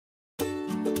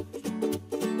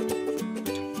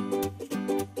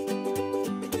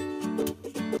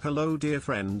Hello dear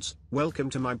friends, welcome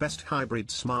to my best hybrid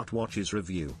smartwatches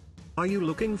review. Are you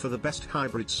looking for the best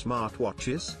hybrid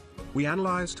smartwatches? We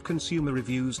analyzed consumer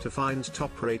reviews to find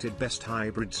top-rated best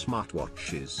hybrid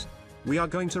smartwatches. We are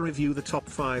going to review the top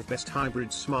 5 best hybrid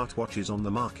smartwatches on the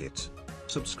market.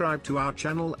 Subscribe to our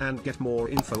channel and get more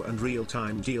info and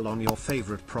real-time deal on your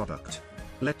favorite product.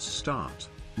 Let's start.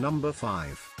 Number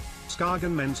 5.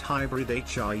 Skagen Men's Hybrid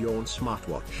HR Jorn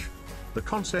Smartwatch. The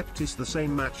concept is the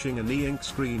same, matching an e-ink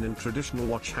screen and traditional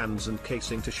watch hands and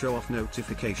casing to show off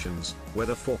notifications,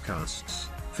 weather forecasts,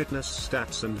 fitness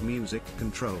stats and music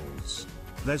controls.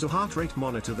 There's a heart rate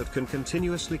monitor that can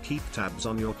continuously keep tabs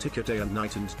on your ticker day and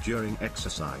night and during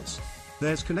exercise.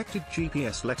 There's connected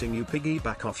GPS letting you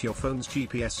piggyback off your phone's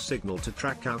GPS signal to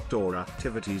track outdoor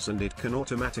activities, and it can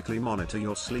automatically monitor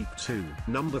your sleep too.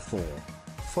 Number 4.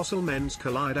 Fossil Men's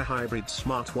Collider Hybrid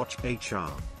Smartwatch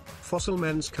HR. Fossil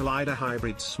Men's Collider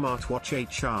Hybrid Smartwatch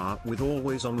HR with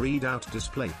always-on readout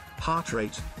display, heart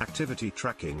rate, activity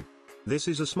tracking. This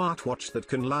is a smartwatch that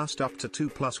can last up to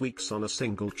 2+ weeks on a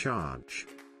single charge.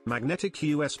 Magnetic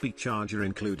USB charger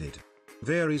included.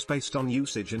 Varies based on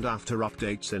usage and after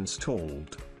updates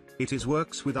installed. It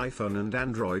works with iPhone and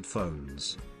Android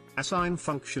phones. Assign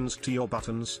functions to your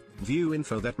buttons, view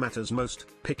info that matters most,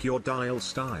 pick your dial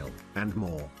style, and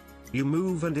more. You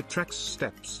move and it tracks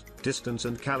steps, distance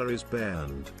and calories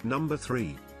burned. Number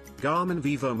 3. Garmin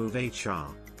vivomove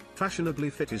HR. Fashionably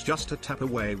fit is just a tap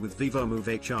away with vivomove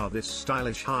HR. This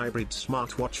stylish hybrid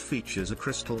smartwatch features a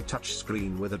crystal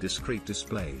touchscreen with a discrete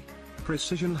display.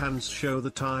 Precision hands show the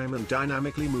time and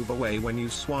dynamically move away when you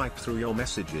swipe through your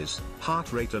messages,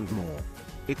 heart rate and more.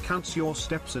 It counts your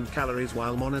steps and calories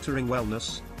while monitoring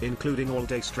wellness, including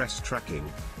all-day stress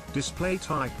tracking. Display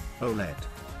type, OLED.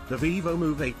 The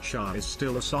vivomove HR is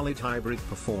still a solid hybrid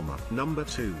performer. Number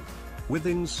 2.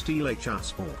 Withings Steel HR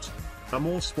Sport. A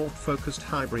more sport-focused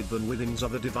hybrid than Withings'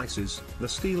 other devices, the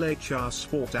Steel HR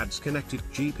Sport adds connected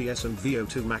GPS and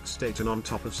VO2 max data on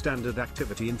top of standard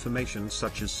activity information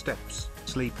such as steps,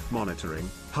 sleep monitoring,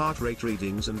 heart rate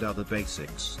readings and other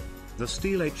basics. The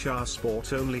Steel HR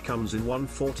Sport only comes in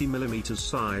 140mm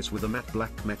size with a matte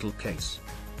black metal case.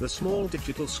 The small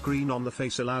digital screen on the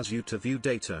face allows you to view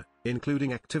data,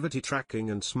 including activity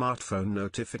tracking and smartphone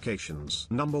notifications.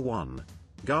 Number 1.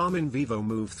 Garmin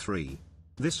vivomove 3.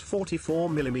 This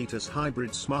 44mm hybrid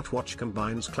smartwatch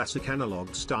combines classic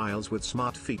analog styles with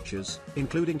smart features,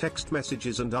 including text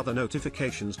messages and other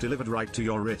notifications delivered right to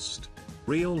your wrist.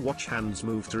 Real watch hands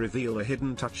move to reveal a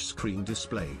hidden touchscreen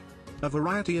display. A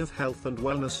variety of health and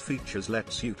wellness features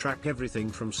lets you track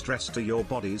everything from stress to your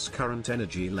body's current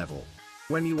energy level.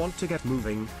 When you want to get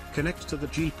moving, connect to the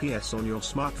GPS on your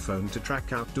smartphone to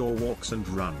track outdoor walks and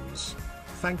runs.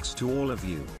 Thanks to all of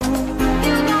you.